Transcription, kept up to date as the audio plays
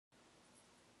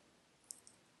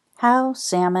How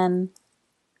Salmon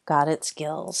Got Its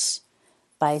Gills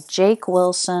by Jake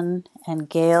Willson and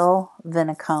Gail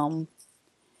Vinnacombe.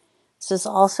 This is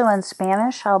also in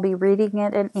Spanish. I'll be reading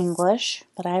it in English,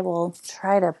 but I will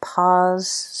try to pause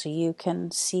so you can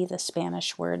see the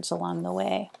Spanish words along the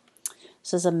way.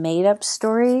 This is a made-up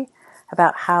story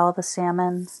about how the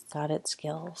salmon got its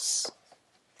gills.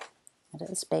 It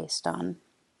is based on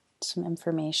some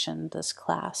information this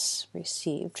class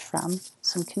received from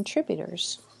some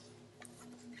contributors.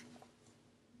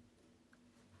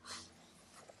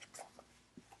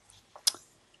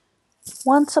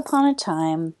 Once upon a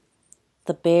time,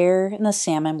 the bear and the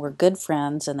salmon were good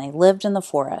friends and they lived in the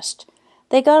forest.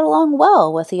 They got along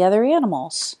well with the other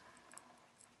animals.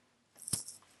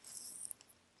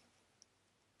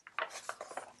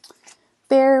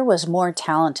 Bear was more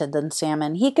talented than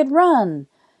Salmon. He could run,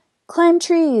 climb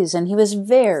trees, and he was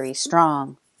very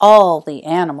strong. All the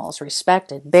animals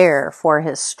respected Bear for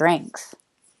his strength.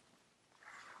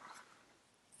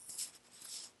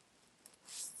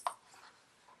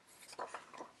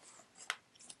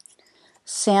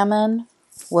 Salmon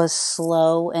was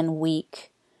slow and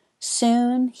weak.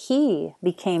 Soon he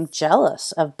became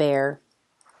jealous of Bear.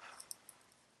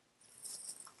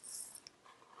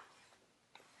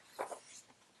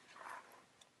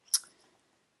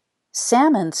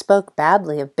 Salmon spoke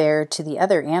badly of Bear to the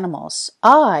other animals.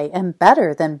 "I am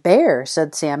better than Bear,"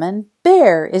 said Salmon.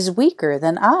 "Bear is weaker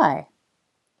than I."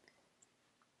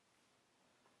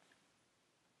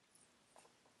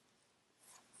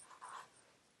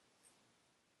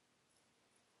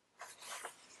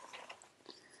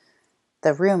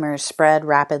 The rumors spread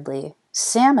rapidly.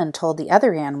 "Salmon told the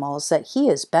other animals that he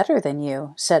is better than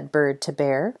you," said Bird to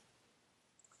Bear.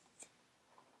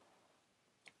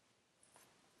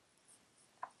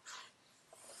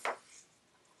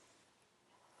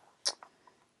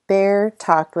 Bear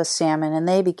talked with Salmon and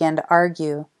they began to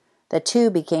argue. The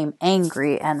two became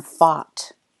angry and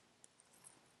fought.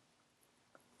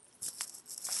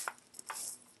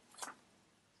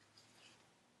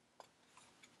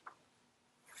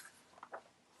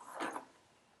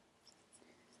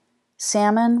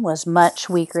 Salmon was much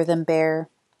weaker than Bear.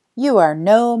 "You are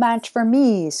no match for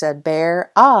me," said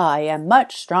Bear. "I am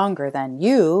much stronger than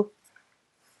you."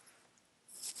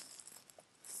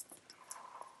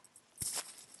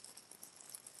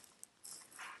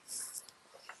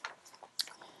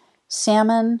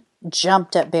 Salmon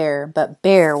jumped at Bear, but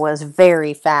Bear was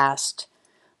very fast.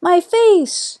 "My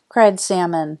face!" cried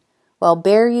Salmon, while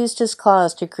Bear used his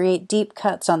claws to create deep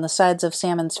cuts on the sides of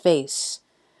Salmon's face.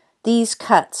 These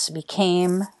cuts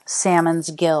became Salmon's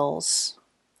gills.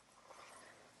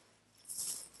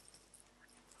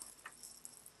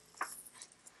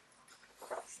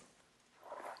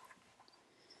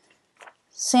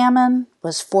 Salmon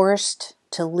was forced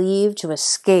to leave to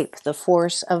escape the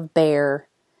force of Bear,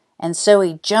 and so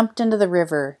he jumped into the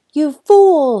river. "You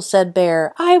fool," said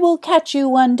Bear, "I will catch you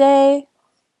one day."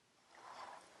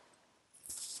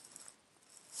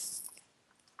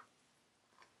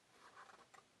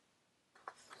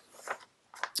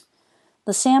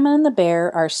 The salmon and the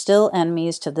bear are still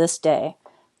enemies to this day.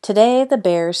 Today the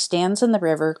bear stands in the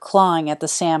river clawing at the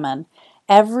salmon.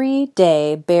 Every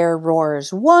day Bear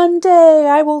roars, "One day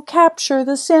I will capture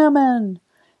the salmon."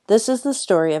 This is the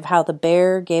story of how the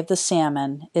bear gave the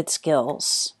salmon its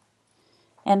gills.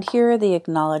 And here are the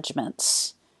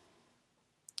acknowledgments.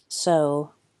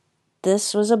 So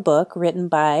this was a book written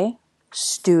by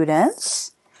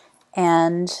students,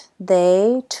 and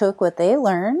they took what they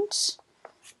learned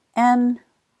and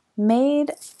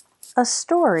made a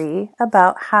story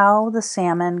about how the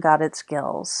salmon got its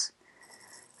gills.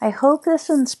 I hope this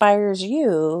inspires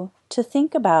you to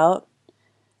think about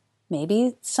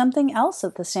maybe something else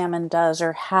that the salmon does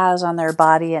or has on their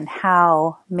body and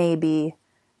how maybe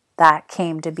that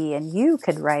came to be, and you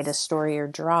could write a story or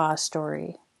draw a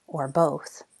story or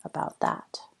both about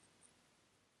that.